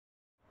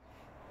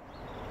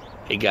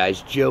Hey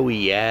guys,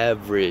 Joey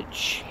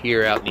Average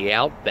here out in the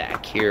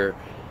outback here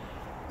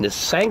in the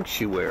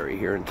sanctuary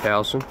here in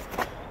Towson.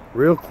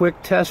 Real quick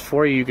test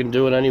for you. You can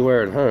do it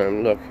anywhere at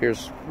home. Look,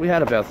 we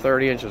had about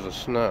 30 inches of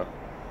snow.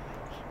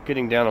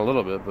 Getting down a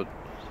little bit, but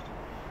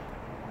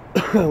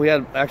we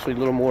had actually a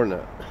little more than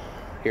that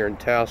here in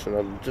Towson.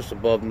 I'm just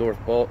above north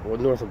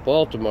of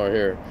Baltimore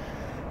here.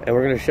 And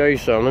we're going to show you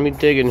some. Let me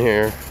dig in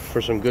here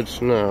for some good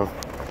snow.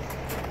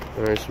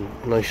 There's some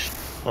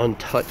nice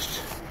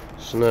untouched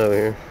snow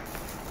here.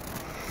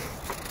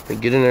 And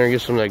get in there and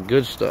get some of that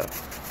good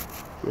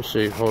stuff. Let me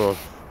see. Hold on.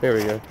 There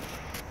we go.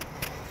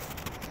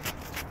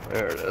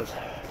 There it is.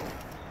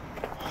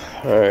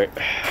 Alright.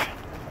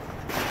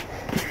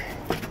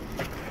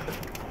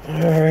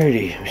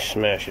 Alrighty. Let me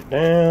smash it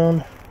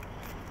down.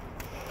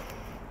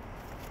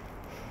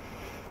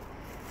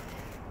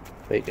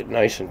 Make it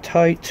nice and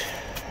tight.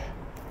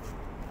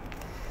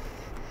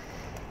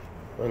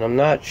 And I'm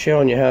not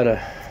showing you how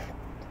to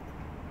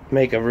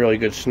make a really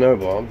good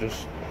snowball. I'm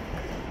just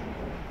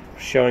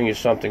showing you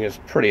something that's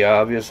pretty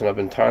obvious, and I've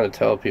been trying to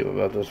tell people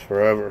about this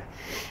forever.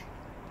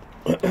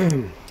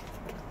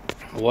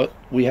 What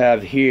we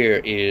have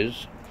here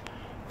is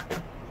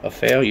a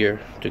failure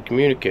to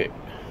communicate.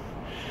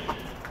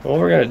 What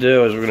we're going to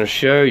do is we're going to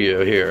show you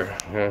here.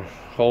 I'm going to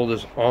hold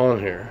this on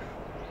here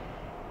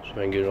so I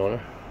can get it on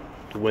there.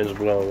 The wind's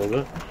blowing a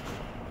little bit.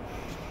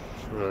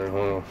 Alright,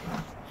 hold on.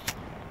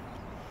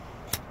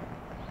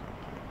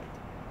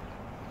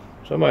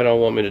 Somebody don't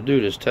want me to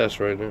do this test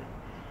right now.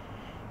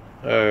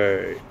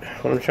 Alright,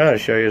 what I'm trying to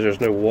show you is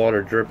there's no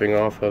water dripping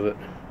off of it.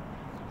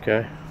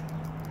 Okay?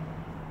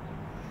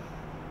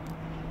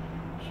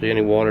 See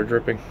any water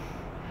dripping?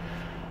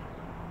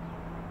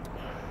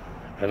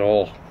 At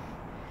all.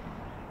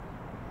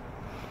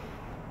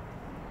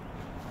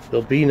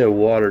 There'll be no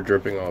water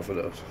dripping off of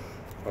this.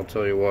 I'll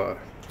tell you why.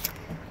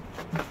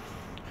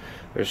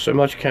 There's so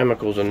much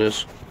chemicals in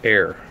this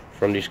air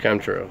from these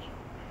chemtrails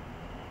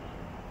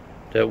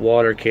that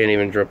water can't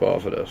even drip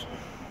off of this.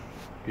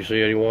 You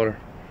see any water?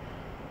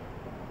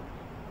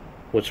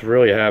 What's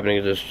really happening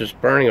is it's just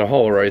burning a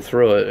hole right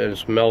through it, and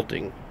it's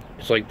melting.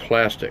 It's like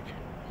plastic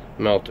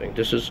melting.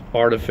 This is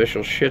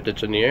artificial shit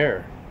that's in the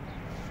air.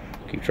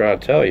 Keep trying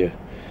to tell you.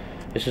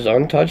 This is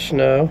untouched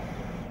snow.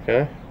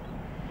 Okay?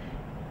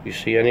 You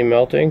see any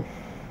melting?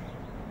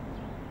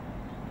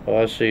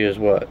 All I see is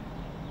what?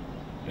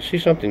 I see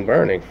something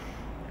burning.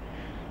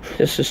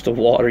 This is the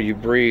water you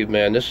breathe,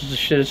 man. This is the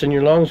shit that's in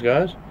your lungs,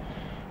 guys.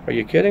 Are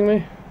you kidding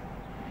me?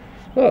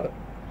 Look.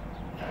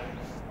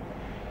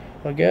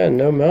 Again,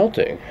 no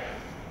melting.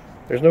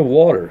 There's no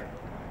water.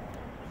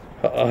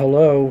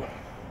 Hello?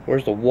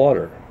 Where's the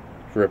water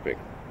dripping?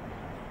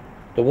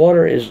 The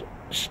water is...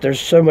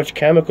 There's so much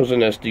chemicals in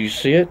this. Do you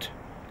see it?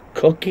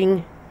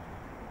 Cooking?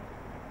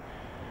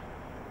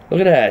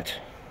 Look at that.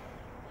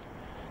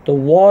 The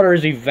water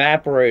is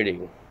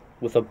evaporating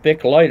with a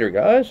Bic lighter,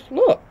 guys.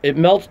 Look. It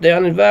melts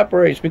down and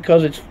evaporates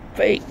because it's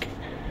fake.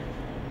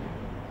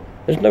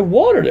 There's no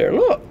water there,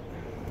 look.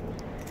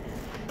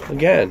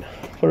 Again,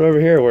 put it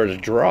over here where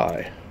it's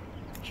dry.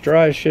 It's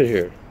dry as shit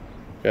here.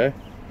 Okay?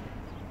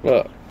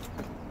 Look.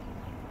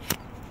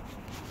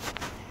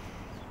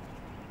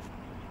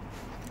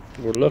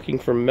 We're looking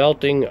for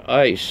melting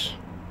ice.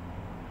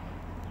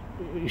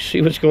 You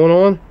see what's going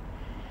on?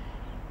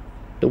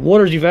 The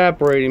water's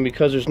evaporating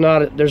because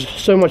there's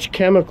so much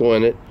chemical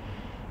in it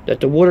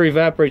that the water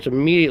evaporates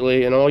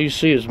immediately, and all you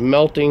see is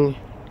melting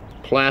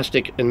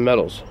plastic and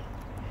metals.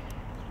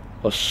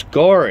 A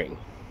scarring.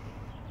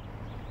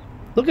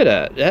 Look at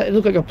that. It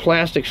looked like a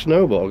plastic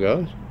snowball,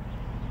 guys.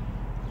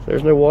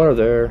 There's no water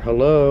there.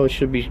 Hello, it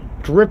should be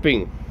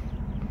dripping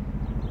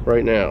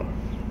right now.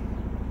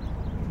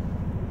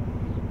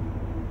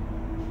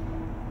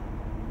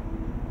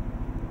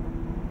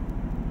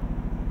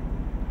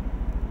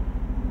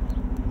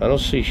 I don't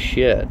see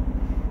shit.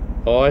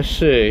 All I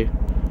see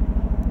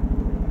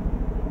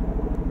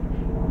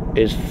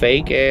is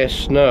fake ass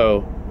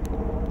snow,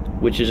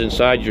 which is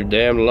inside your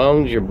damn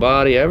lungs, your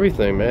body,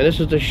 everything, man. This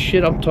is the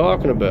shit I'm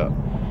talking about.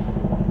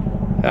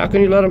 How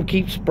can you let them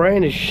keep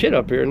spraying this shit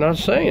up here and not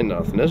saying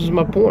nothing? This is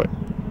my point.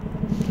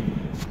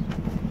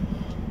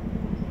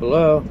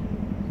 Hello?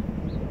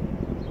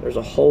 There's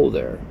a hole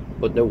there,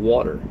 but no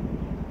water.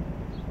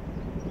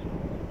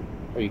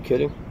 Are you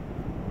kidding?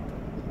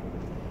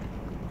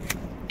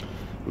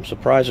 I'm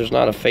surprised there's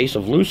not a face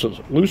of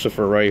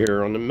Lucifer right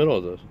here on the middle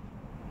of this.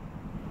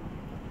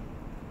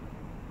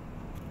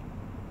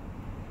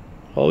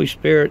 Holy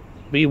Spirit,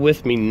 be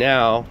with me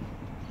now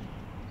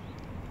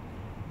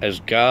as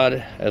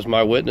God, as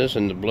my witness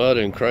in the blood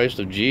and Christ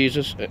of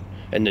Jesus,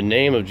 in the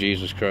name of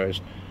Jesus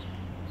Christ.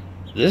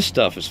 This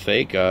stuff is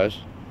fake, guys.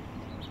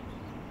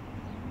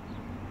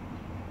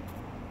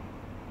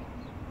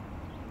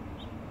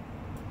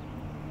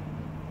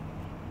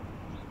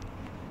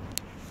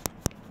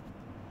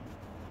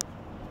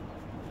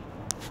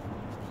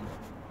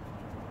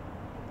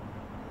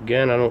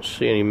 Again, I don't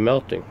see any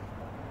melting.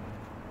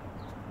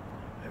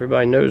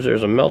 Everybody knows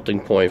there's a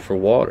melting point for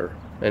water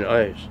and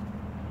ice.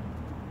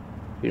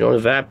 You don't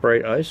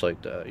evaporate ice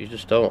like that. You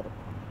just don't.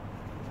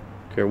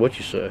 Care what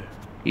you say.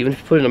 Even if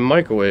you put it in a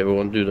microwave, it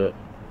won't do that.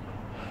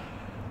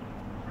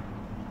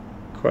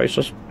 Christ,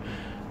 let's...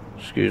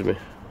 Excuse me.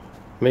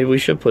 Maybe we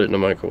should put it in a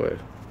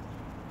microwave.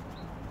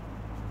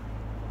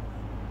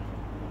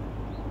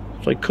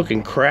 It's like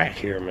cooking crack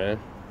here, man.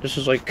 This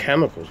is like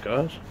chemicals,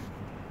 guys.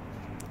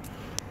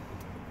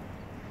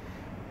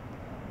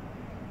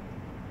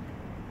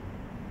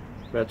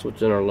 That's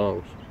what's in our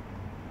lungs.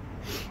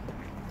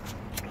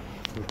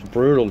 It's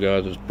brutal,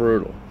 guys. It's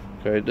brutal.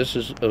 Okay, this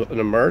is an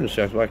emergency.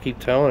 That's why I keep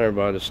telling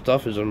everybody this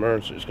stuff is an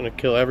emergency. It's going to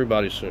kill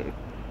everybody soon.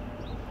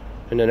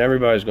 And then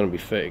everybody's going to be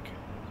fake.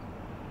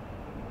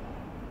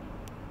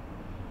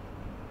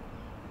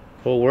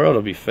 The whole world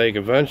will be fake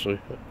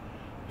eventually.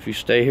 If you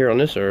stay here on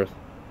this earth.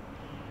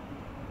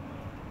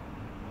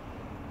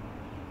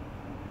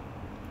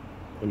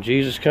 When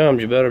Jesus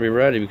comes, you better be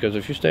ready, because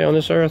if you stay on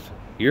this earth,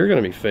 you're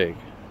going to be fake.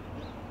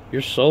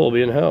 Your soul will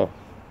be in hell.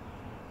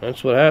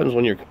 That's what happens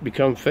when you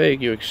become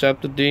fake. You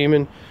accept the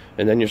demon,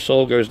 and then your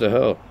soul goes to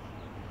hell.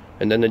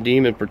 And then the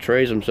demon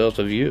portrays himself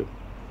of you.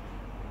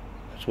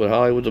 That's what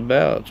Hollywood's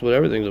about. That's what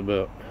everything's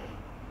about.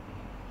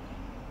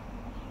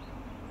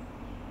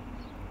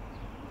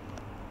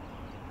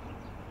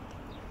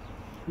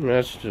 And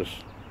that's just...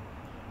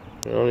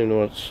 I don't even know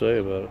what to say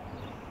about it.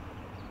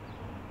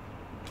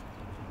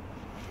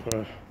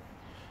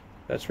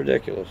 That's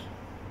ridiculous.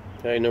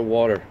 There ain't no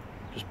water.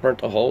 Just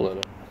burnt a hole in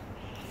it.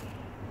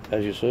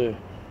 As you see.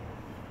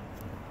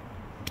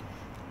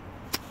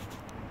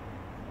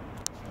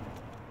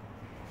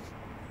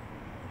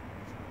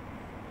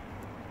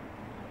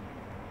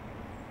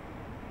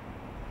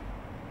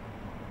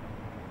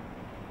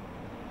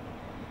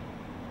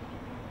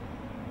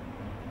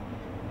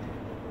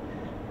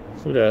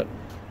 Look at that.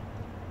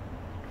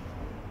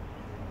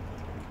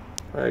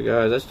 Alright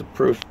guys, that's the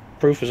proof.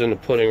 Proof is in the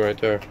pudding right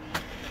there.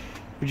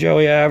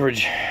 Joey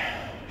Average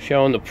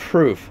showing the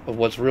proof of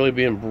what's really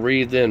being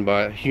breathed in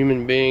by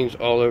human beings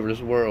all over this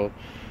world.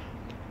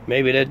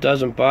 Maybe that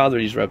doesn't bother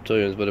these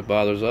reptilians, but it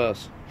bothers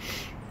us.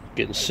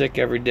 Getting sick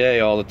every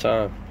day all the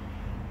time.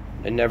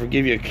 They never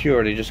give you a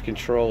cure, they just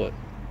control it.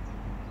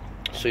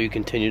 So you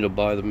continue to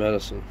buy the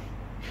medicine.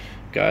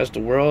 Guys, the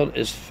world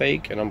is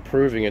fake, and I'm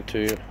proving it to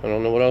you. I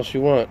don't know what else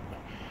you want.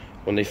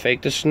 When they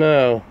fake the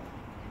snow,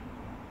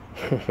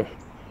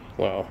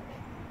 well,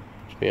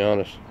 let's be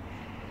honest.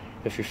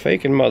 If you're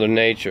faking Mother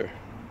Nature,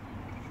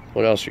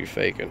 what else are you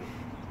faking?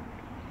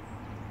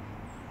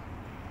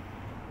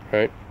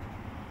 Right?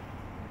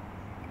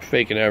 You're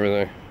faking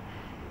everything.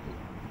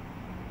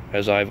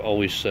 As I've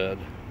always said,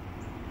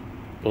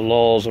 the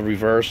laws of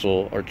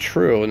reversal are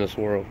true in this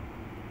world.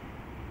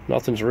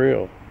 Nothing's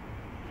real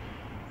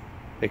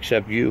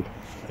except you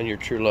and your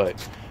true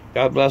light.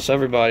 God bless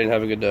everybody and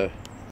have a good day.